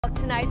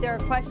Tonight, there are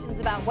questions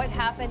about what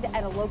happened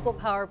at a local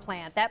power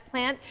plant. That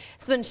plant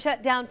has been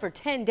shut down for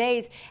 10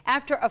 days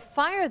after a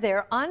fire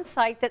there on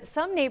site that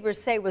some neighbors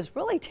say was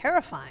really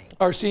terrifying.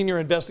 Our senior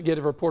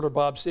investigative reporter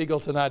Bob Segall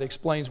tonight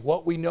explains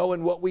what we know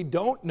and what we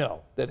don't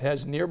know that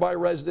has nearby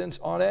residents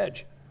on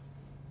edge.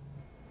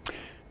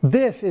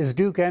 This is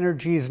Duke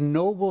Energy's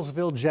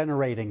Noblesville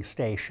generating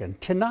station.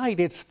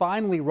 Tonight, it's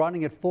finally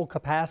running at full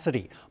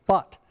capacity,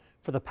 but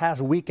for the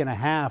past week and a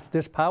half,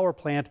 this power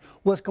plant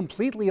was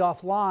completely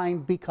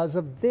offline because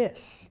of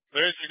this.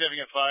 Very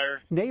significant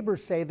fire.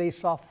 Neighbors say they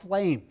saw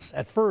flames,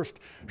 at first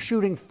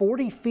shooting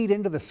 40 feet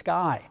into the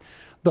sky.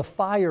 The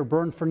fire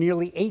burned for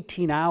nearly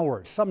 18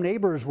 hours. Some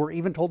neighbors were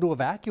even told to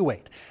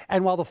evacuate.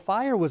 And while the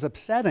fire was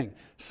upsetting,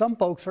 some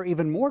folks are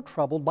even more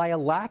troubled by a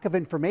lack of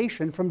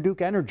information from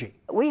Duke Energy.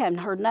 We haven't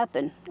heard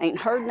nothing,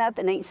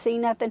 ain't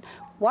seen nothing.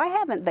 Why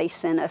haven't they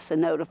sent us a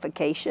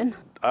notification?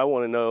 I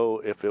want to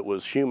know if it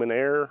was human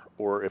error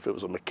or if it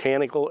was a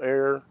mechanical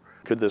error.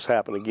 Could this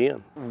happen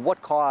again?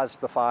 What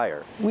caused the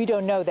fire? We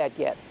don't know that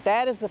yet.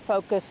 That is the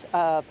focus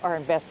of our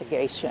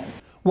investigation.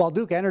 While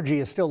Duke Energy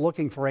is still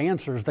looking for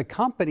answers, the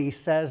company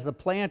says the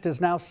plant is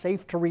now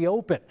safe to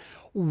reopen.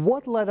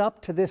 What led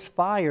up to this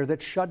fire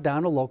that shut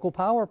down a local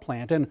power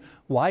plant, and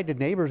why did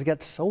neighbors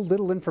get so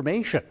little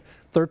information?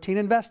 13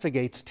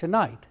 investigates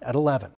tonight at 11.